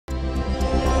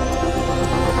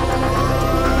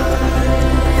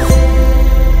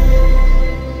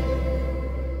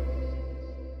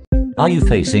Are you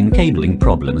facing cabling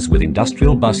problems with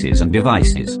industrial buses and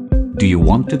devices? Do you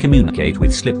want to communicate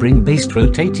with slip ring-based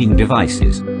rotating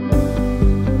devices?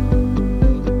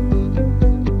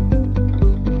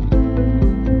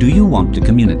 Do you want to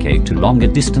communicate to longer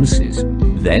distances?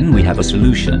 Then we have a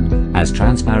solution, as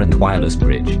transparent wireless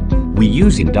bridge. We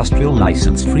use industrial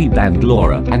license-free band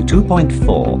LoRa and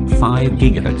 2.45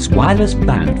 GHz wireless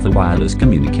band for wireless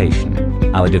communication.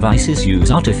 Our devices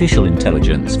use artificial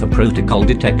intelligence for protocol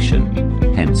detection.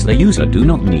 Hence the user do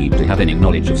not need to have any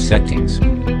knowledge of settings,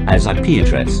 as IP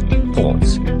address,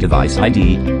 ports, device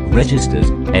ID, registers,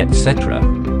 etc.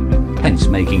 Hence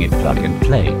making it plug and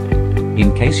play.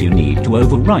 In case you need to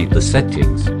overwrite the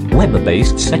settings,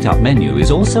 web-based setup menu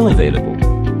is also available.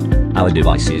 Our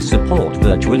devices support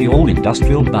virtually all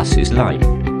industrial buses like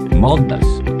Modbus,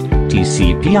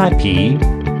 TCP/IP,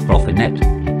 Profinet,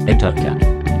 Ethercat,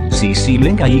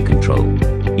 CC-Link IE Control,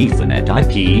 Ethernet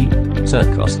IP,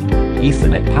 Circos,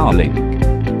 Ethernet PowerLink,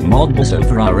 Modbus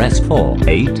over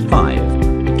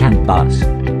RS485, CAN bus,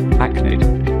 ACNID,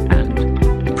 and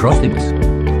Profibus.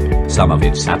 Some of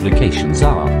its applications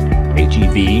are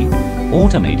A.G.V,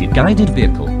 automated guided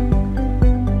vehicle,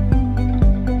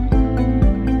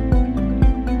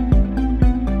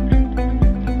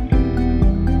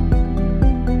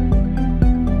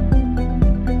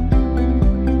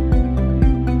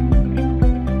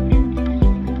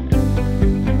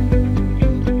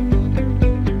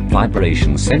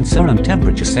 vibration sensor and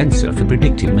temperature sensor for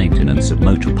predictive maintenance of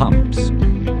motor pumps,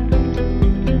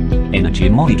 energy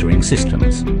monitoring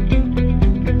systems,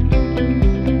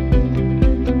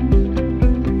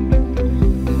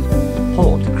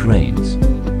 port cranes,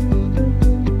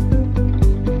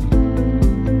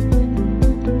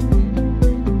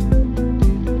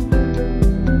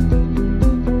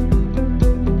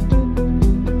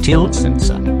 tilt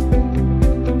sensor,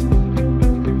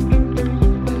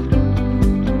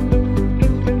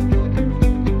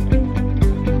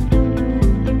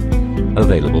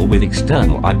 available with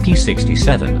external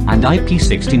IP67 and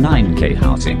IP69K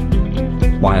housing.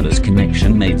 Wireless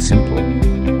connection made simple.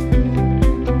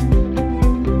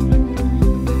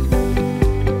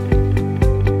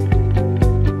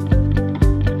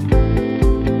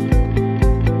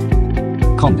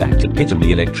 Contact EPITOME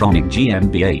Elektronik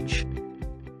GmbH.